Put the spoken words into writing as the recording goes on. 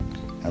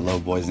Hello,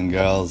 boys and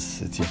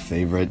girls. It's your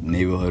favorite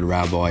neighborhood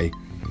rabbi.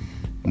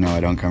 No,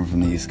 I don't come from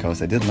the East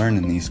Coast. I did learn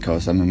in the East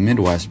Coast. I'm a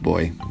Midwest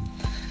boy.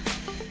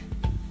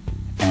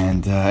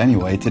 And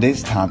anyway,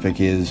 today's topic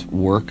is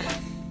work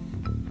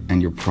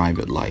and your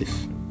private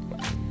life.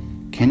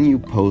 Can you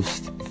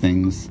post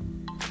things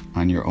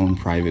on your own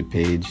private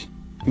page,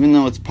 even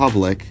though it's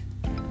public,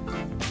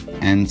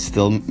 and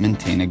still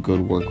maintain a good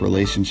work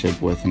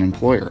relationship with an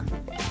employer?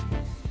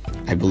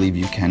 I believe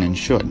you can and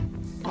should.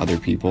 Other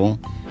people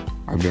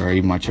are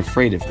very much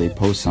afraid if they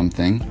post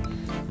something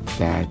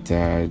that,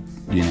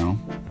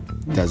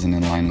 doesn't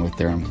align with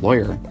their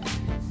employer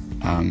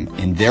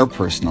in their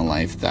personal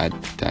life, that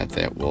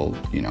will,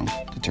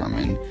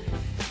 determine,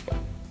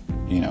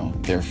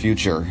 their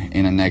future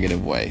in a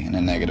negative way, in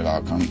a negative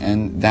outcome.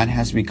 And that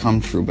has become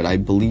true, but I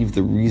believe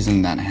the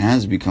reason that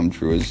has become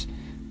true is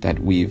that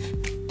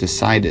we've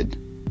decided,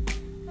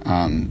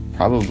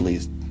 probably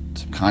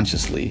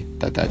subconsciously,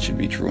 that should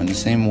be true. In the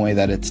same way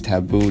that it's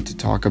taboo to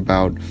talk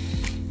about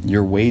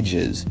your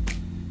wages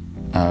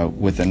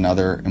with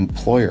another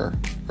employer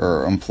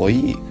or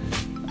employee.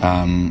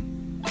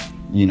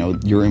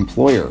 Your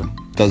employer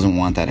doesn't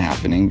want that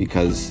happening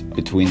because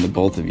between the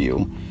both of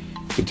you,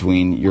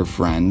 between your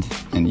friend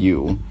and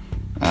you,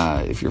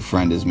 if your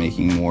friend is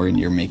making more and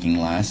you're making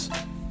less,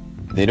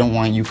 they don't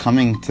want you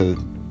coming to,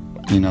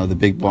 the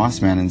big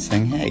boss man and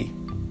saying, hey,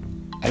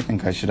 I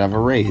think I should have a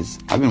raise.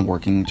 I've been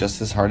working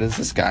just as hard as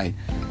this guy.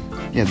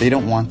 Yeah, they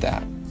don't want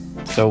that.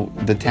 So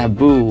the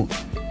taboo,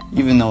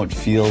 even though it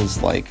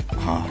feels like,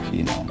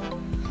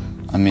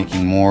 I'm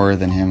making more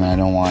than him and I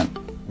don't want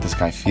this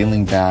guy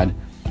feeling bad,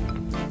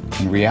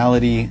 in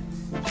reality,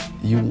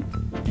 you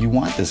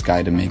want this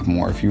guy to make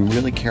more. If you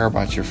really care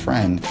about your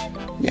friend,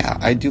 yeah,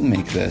 I do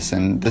make this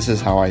and this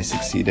is how I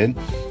succeeded.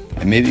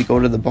 And maybe go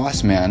to the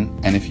boss man,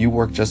 and if you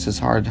work just as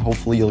hard,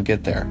 hopefully you'll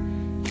get there.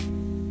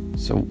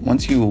 So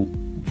once you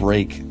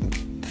break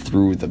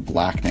through the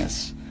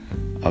blackness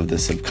of the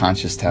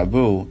subconscious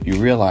taboo, you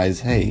realize,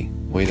 hey,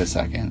 wait a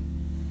second.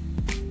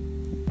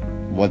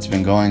 What's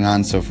been going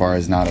on so far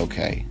is not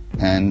okay.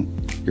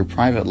 And your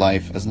private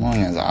life, as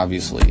long as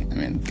obviously,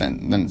 then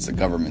it's the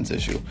government's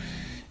issue.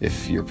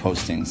 If you're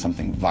posting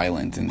something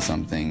violent and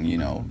something,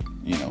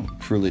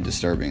 truly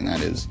disturbing,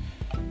 that is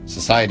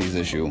society's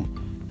issue.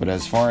 But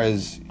as far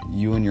as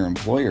you and your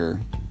employer,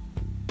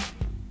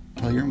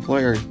 tell your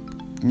employer,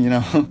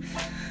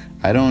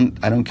 I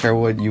don't care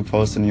what you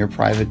post on your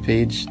private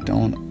page.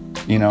 Don't,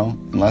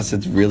 unless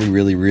it's really,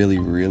 really, really,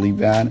 really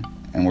bad.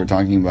 And we're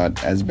talking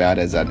about as bad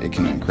as that it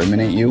can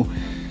incriminate you,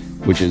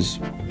 which is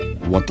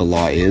what the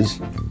law is,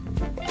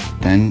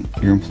 then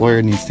your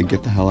employer needs to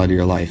get the hell out of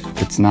your life.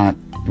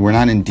 We're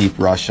not in deep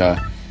Russia,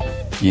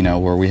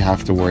 where we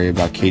have to worry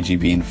about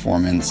KGB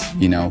informants,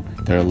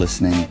 that are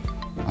listening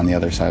on the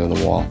other side of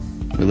the wall.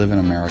 We live in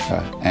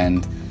America,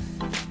 and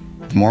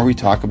the more we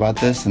talk about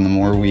this and the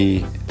more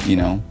we,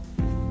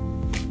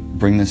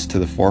 bring this to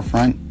the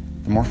forefront,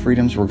 the more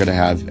freedoms we're going to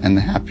have and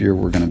the happier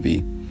we're going to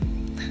be.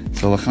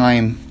 So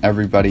l'chaim,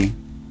 everybody,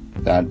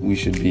 that we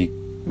should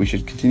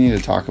continue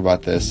to talk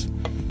about this.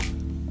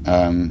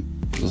 I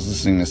was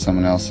listening to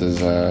someone else's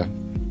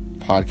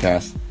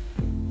podcast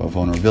about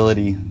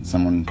vulnerability.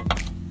 Someone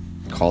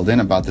called in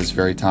about this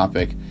very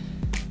topic.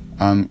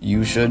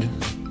 You should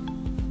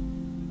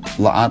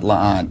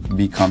la'at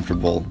be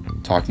comfortable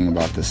talking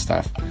about this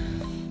stuff.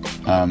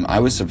 I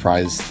was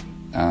surprised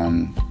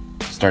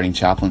starting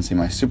chaplaincy.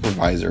 My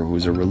supervisor,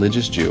 who's a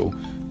religious Jew,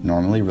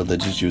 normally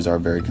religious Jews are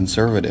very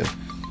conservative,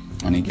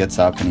 and he gets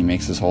up and he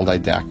makes this whole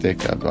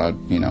didactic about,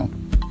 a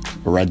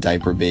red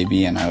diaper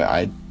baby, and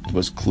I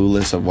was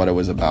clueless of what it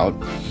was about.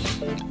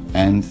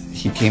 And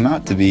he came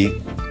out to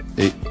be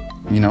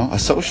a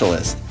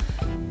socialist,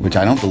 which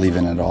I don't believe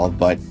in at all,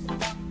 but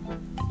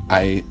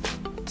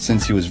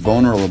since he was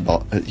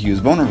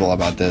vulnerable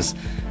about this,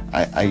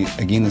 I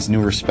gained this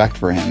new respect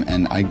for him,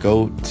 and I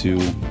go to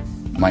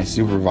my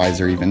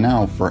supervisor even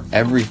now for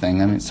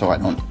everything. So I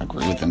don't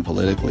agree with him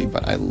politically,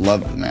 but I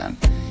love the man.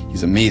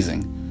 He's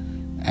amazing.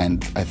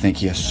 And I think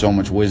he has so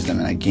much wisdom,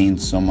 and I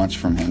gained so much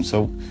from him.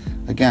 So,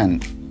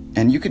 again,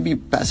 and you could be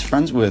best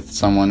friends with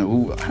someone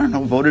who,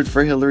 voted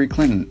for Hillary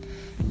Clinton.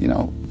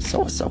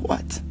 So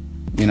what?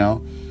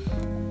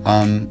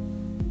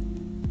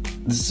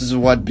 This is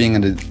what being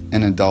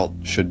an adult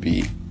should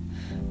be.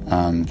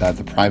 That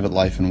the private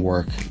life and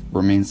work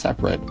remain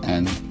separate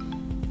and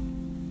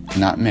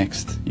not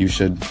mixed. You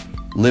should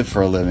live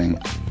for a living.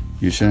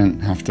 You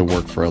shouldn't have to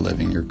work for a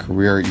living. Your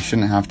career, you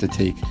shouldn't have to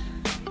take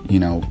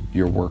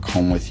your work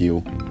home with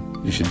you.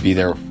 You should be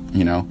there,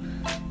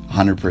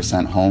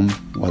 100% home,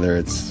 whether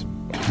it's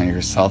by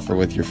yourself or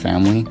with your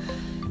family.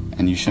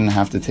 And you shouldn't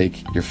have to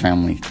take your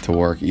family to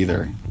work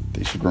either.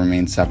 They should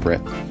remain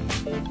separate.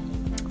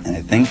 And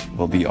I think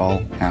we'll be all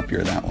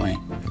happier that way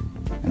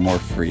and more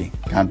free.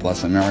 God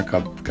bless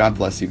America. God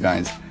bless you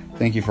guys.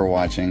 Thank you for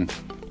watching.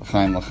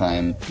 L'chaim,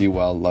 l'chaim. Be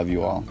well. Love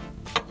you all.